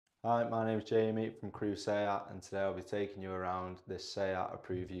Hi, my name is Jamie from Crewe SEAT, and today I'll be taking you around this SEAT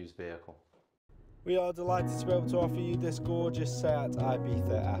approved used vehicle. We are delighted to be able to offer you this gorgeous SEAT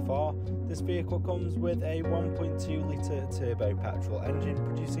Ibiza FR. This vehicle comes with a 1.2 litre turbo petrol engine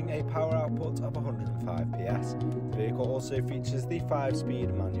producing a power output of 105 PS. The vehicle also features the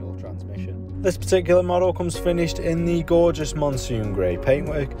 5-speed manual transmission. This particular model comes finished in the gorgeous monsoon grey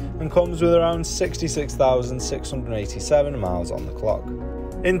paintwork and comes with around 66,687 miles on the clock.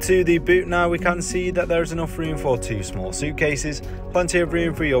 Into the boot now, we can see that there is enough room for 2 small suitcases, plenty of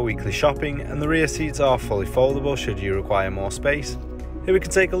room for your weekly shopping, and the rear seats are fully foldable should you require more space. Here we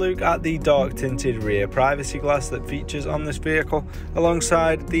can take a look at the dark tinted rear privacy glass that features on this vehicle,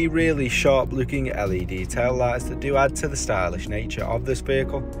 alongside the really sharp looking LED tail lights that do add to the stylish nature of this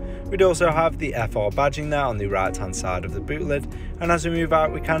vehicle. We'd also have the FR badging there on the right hand side of the boot lid, and as we move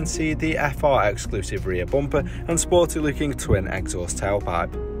out we can see the FR exclusive rear bumper and sporty looking twin exhaust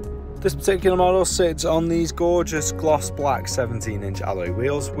tailpipe. This particular model sits on these gorgeous gloss black 17-inch alloy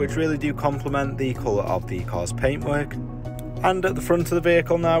wheels, which really do complement the colour of the car's paintwork. And at the front of the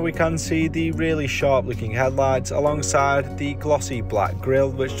vehicle now we can see the really sharp looking headlights alongside the glossy black grille,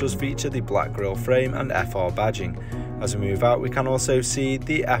 which does feature the black grille frame and FR badging. As we move out we can also see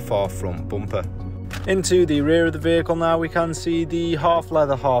the FR front bumper. Into the rear of the vehicle now we can see the half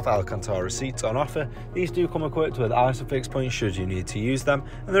leather half Alcantara seats on offer. These do come equipped with ISOFIX points should you need to use them,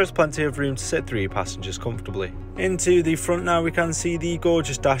 and there is plenty of room to sit 3 passengers comfortably. Into the front now we can see the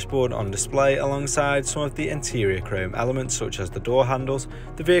gorgeous dashboard on display alongside some of the interior chrome elements such as the door handles.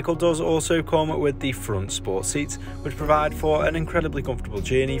 The vehicle does also come with the front sport seats, which provide for an incredibly comfortable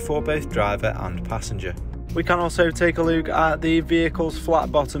journey for both driver and passenger. We can also take a look at the vehicle's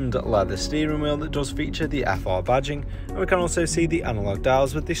flat-bottomed leather steering wheel that does feature the FR badging, and we can also see the analog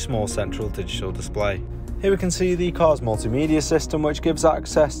dials with the small central digital display. Here we can see the car's multimedia system, which gives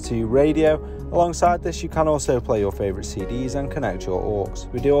access to radio. Alongside this you can also play your favourite CDs and connect your aux.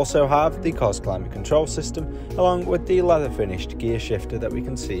 We do also have the car's climate control system along with the leather finished gear shifter that we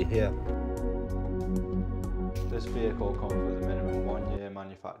can see here. This vehicle comes with a minimum 1-year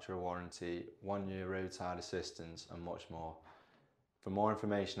manufacturer warranty, 1-year roadside assistance and much more. For more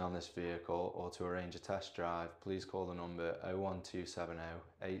information on this vehicle or to arrange a test drive, please call the number 01270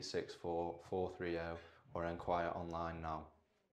 864 430 or inquire online now.